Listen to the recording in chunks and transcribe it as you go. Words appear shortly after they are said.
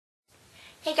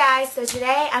Hey guys, so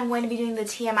today I'm going to be doing the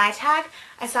TMI tag.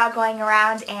 I saw it going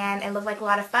around and it looked like a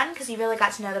lot of fun because you really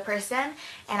got to know the person,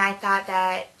 and I thought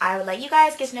that I would let you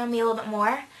guys get to know me a little bit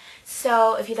more.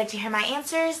 So if you'd like to hear my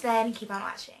answers, then keep on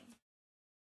watching.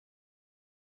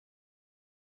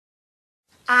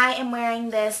 I am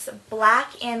wearing this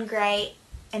black and gray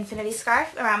infinity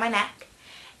scarf around my neck,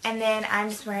 and then I'm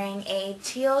just wearing a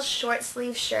teal short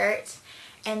sleeve shirt,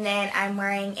 and then I'm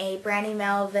wearing a Brandy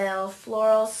Melville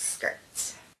floral skirt.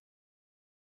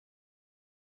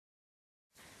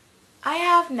 I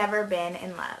have never been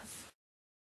in love.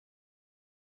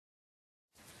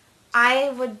 I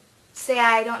would say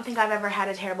I don't think I've ever had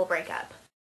a terrible breakup.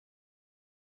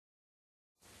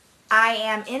 I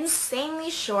am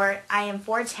insanely short. I am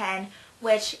 4'10",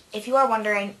 which, if you are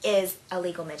wondering, is a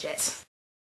legal midget.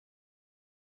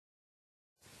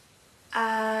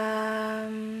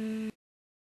 I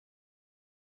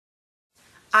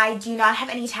do not have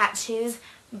any tattoos,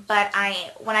 but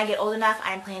when I get old enough,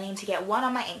 I'm planning to get one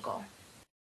on my ankle.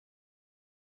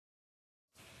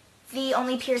 The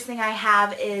only piercing I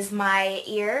have is my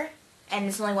ear, and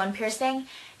it's only one piercing,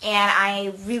 and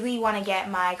I really want to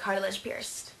get my cartilage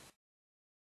pierced.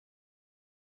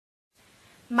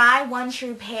 My one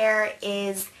true pair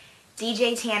is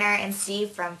DJ Tanner and Steve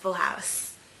from Full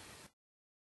House.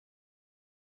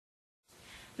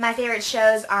 My favorite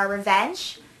shows are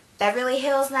Revenge, Beverly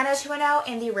Hills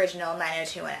 90210, and the original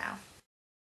 90210.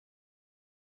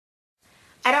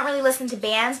 I don't really listen to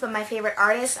bands, but my favorite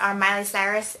artists are Miley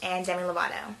Cyrus and Demi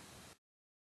Lovato.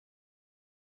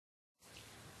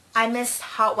 I miss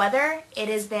hot weather. It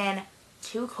has been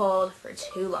too cold for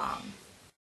too long.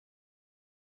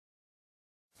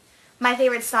 My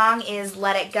favorite song is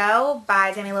Let It Go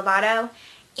by Demi Lovato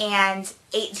and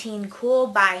 18 Cool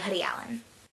by Hoodie Allen.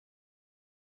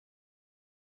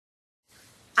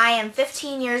 I am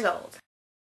 15 years old.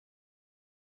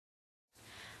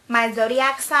 My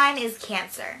zodiac sign is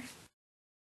Cancer.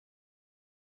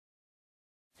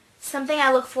 Something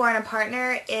I look for in a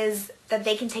partner is that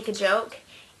they can take a joke,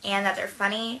 and that they're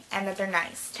funny, and that they're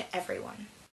nice to everyone.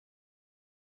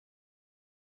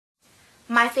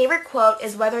 My favorite quote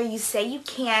is, whether you say you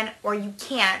can or you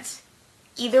can't,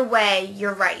 either way,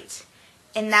 you're right.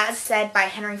 And that's said by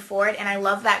Henry Ford, and I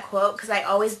love that quote because I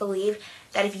always believe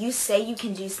that if you say you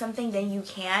can do something, then you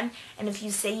can, and if you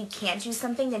say you can't do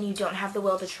something, then you don't have the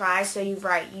will to try, so you're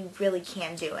right, you really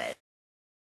can do it.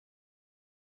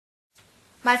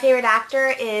 My favorite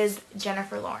actor is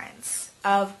Jennifer Lawrence,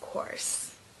 of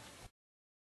course.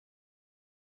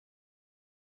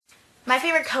 My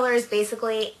favorite color is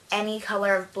basically any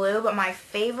color of blue, but my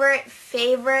favorite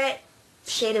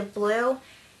shade of blue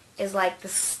is like the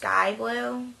sky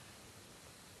blue.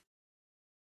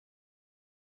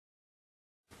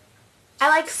 I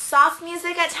like soft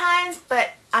music at times, but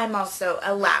I'm also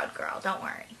a loud girl, don't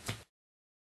worry.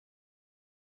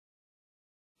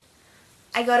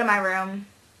 I go to my room.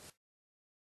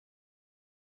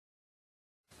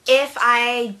 If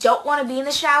I don't want to be in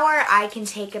the shower, I can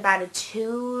take about a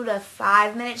 2 to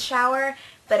 5 minute shower,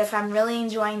 but if I'm really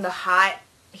enjoying the hot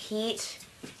heat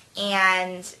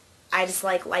and I just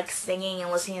like singing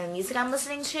and listening to the music I'm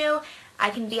listening to, I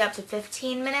can be up to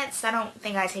 15 minutes. I don't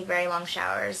think I take very long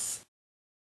showers.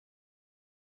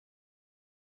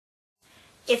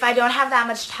 If I don't have that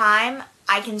much time,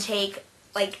 I can take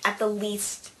at the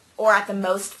least or at the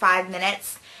most 5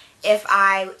 minutes. If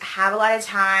I have a lot of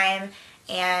time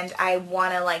and I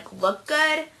want to look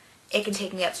good, it can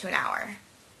take me up to an hour.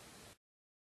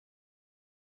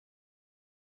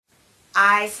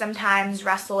 I sometimes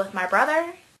wrestle with my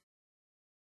brother.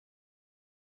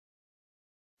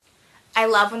 I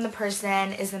love when the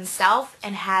person is themselves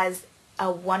and has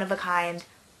a one-of-a-kind,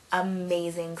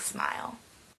 amazing smile.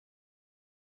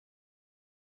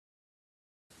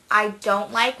 I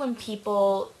don't like when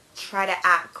people try to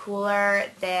act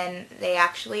cooler than they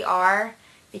actually are,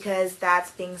 because that's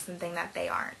being something that they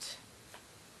aren't.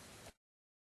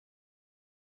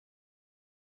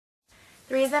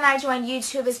 The reason I joined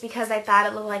YouTube is because I thought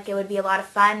it looked like it would be a lot of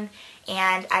fun,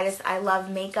 and I love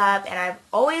makeup, and I've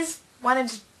always wanted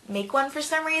to make one for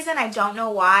some reason. I don't know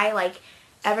why.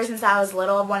 Ever since I was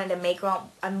little, I wanted to make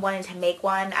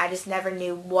one. I just never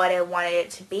knew what I wanted it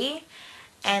to be.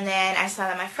 And then I saw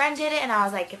that my friend did it, and I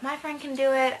was like, if my friend can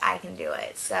do it, I can do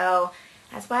it. So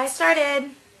that's why I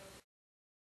started.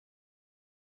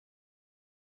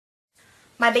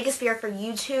 My biggest fear for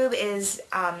YouTube is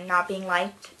not being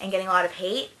liked and getting a lot of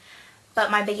hate. But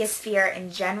my biggest fear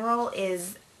in general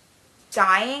is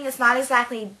dying. It's not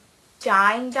exactly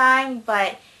dying,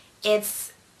 but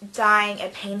it's dying a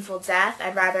painful death.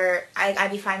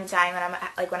 I'd be fine with dying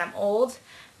when I'm old.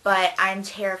 but I'm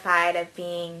terrified of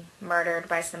being murdered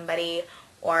by somebody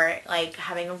or like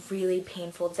having a really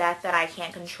painful death that I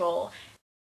can't control.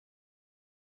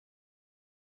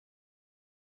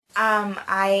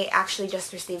 I actually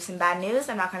just received some bad news.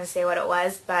 I'm not going to say what it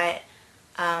was, but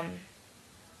yeah.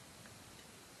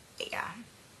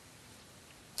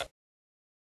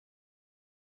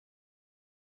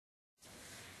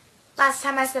 Last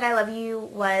time I said I love you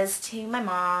was to my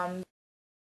mom.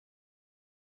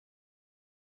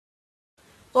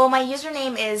 Well, my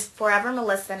username is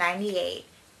forevermelissa98.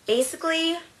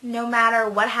 Basically, no matter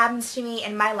what happens to me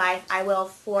in my life, I will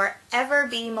forever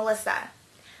be Melissa.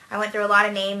 I went through a lot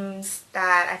of names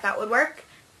that I thought would work,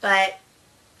 but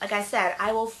like I said,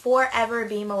 I will forever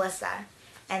be Melissa.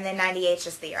 And then 98 is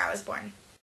just the year I was born.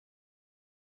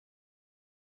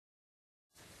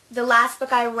 The last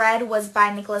book I read was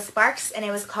by Nicholas Sparks, and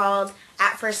it was called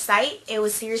At First Sight. It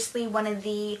was seriously one of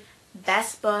the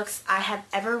best books I have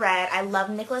ever read. I love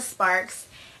Nicholas Sparks.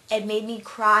 It made me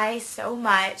cry so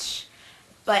much,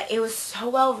 but it was so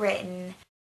well written.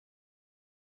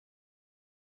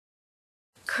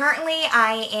 Currently,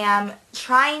 I am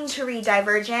trying to read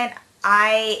Divergent.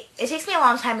 It takes me a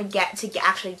long time to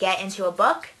actually get into a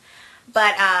book,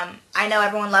 but I know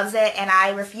everyone loves it, and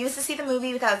I refuse to see the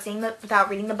movie without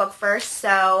reading the book first.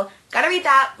 So, gotta read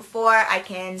that before I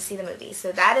can see the movie.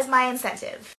 So that is my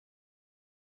incentive.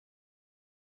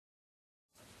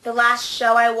 The last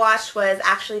show I watched was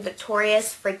actually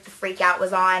Victorious. Freak the Freak Out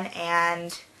was on,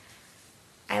 and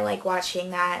I like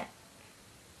watching that.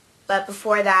 But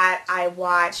before that, I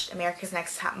watched America's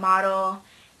Next Top Model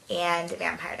and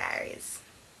Vampire Diaries.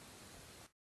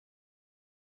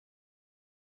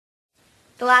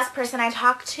 The last person I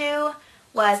talked to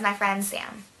was my friend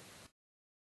Sam.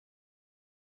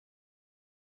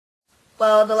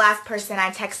 Well, the last person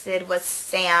I texted was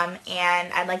Sam,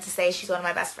 and I'd like to say she's one of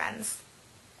my best friends.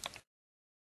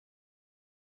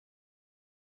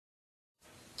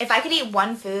 If I could eat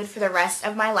one food for the rest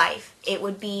of my life, it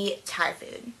would be Thai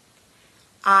food.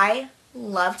 I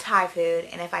love Thai food,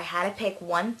 and if I had to pick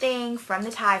one thing from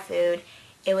the Thai food,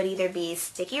 it would either be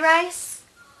sticky rice,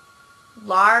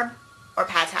 larb, or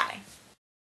pad thai.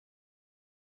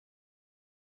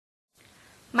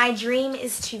 My dream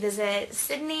is to visit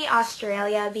Sydney,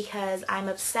 Australia, because I'm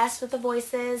obsessed with the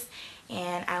voices,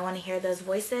 and I want to hear those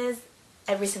voices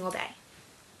every single day.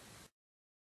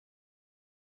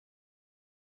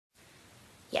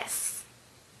 Yes,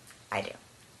 I do.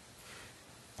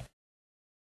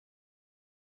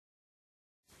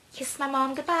 Kiss my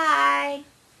mom goodbye.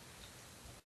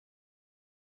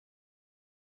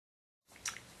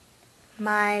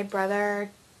 My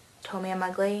brother told me I'm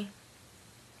ugly,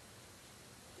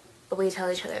 but we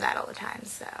tell each other that all the time,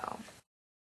 so.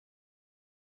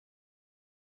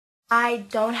 I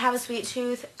don't have a sweet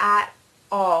tooth at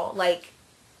all. Like,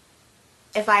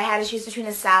 if I had to choose between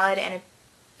a salad and a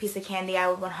piece of candy, I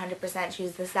would 100%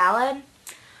 choose the salad.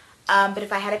 But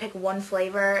if I had to pick one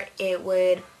flavor, it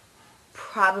would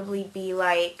probably be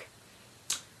like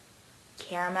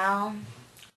caramel.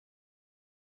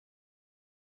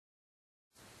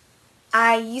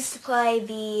 I used to play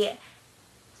the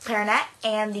clarinet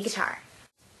and the guitar.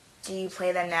 Do you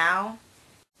play them now?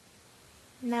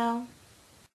 No.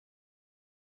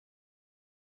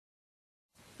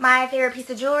 My favorite piece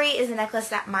of jewelry is a necklace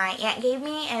that my aunt gave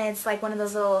me, and it's like one of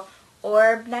those little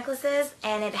orb necklaces,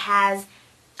 and it has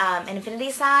an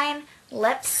infinity sign,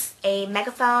 lips, a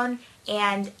megaphone,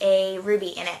 and a ruby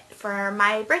in it for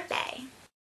my birthday.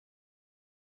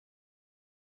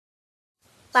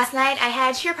 Last night I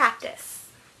had cheer practice.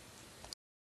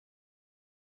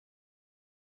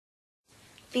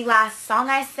 The last song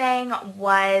I sang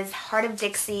was Heart of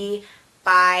Dixie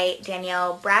by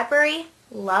Danielle Bradbury.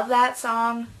 Love that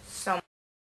song so much.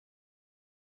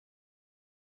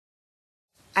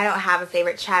 I don't have a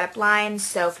favorite chat-up line,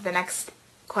 so for the next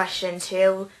question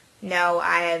too, no,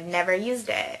 I have never used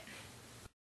it.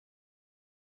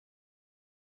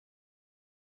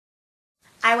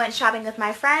 I went shopping with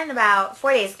my friend about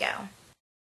 4 days ago.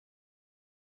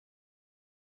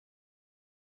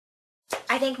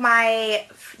 I think my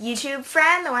YouTube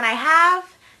friend, the one I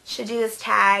have, should do this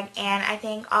tag, and I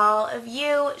think all of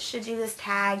you should do this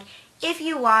tag if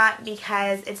you want,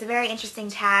 because it's a very interesting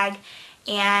tag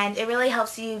and it really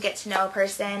helps you get to know a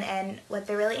person and what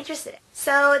they're really interested in.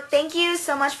 So thank you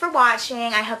so much for watching.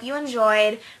 I hope you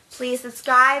enjoyed. Please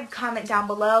subscribe, comment down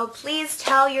below. Please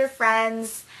tell your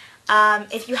friends.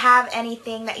 If you have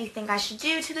anything that you think I should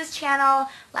do to this channel,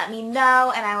 let me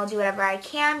know, and I will do whatever I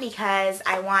can, because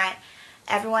I want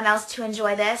everyone else to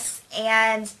enjoy this.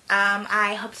 And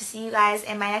I hope to see you guys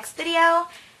in my next video.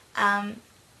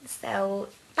 So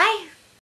bye!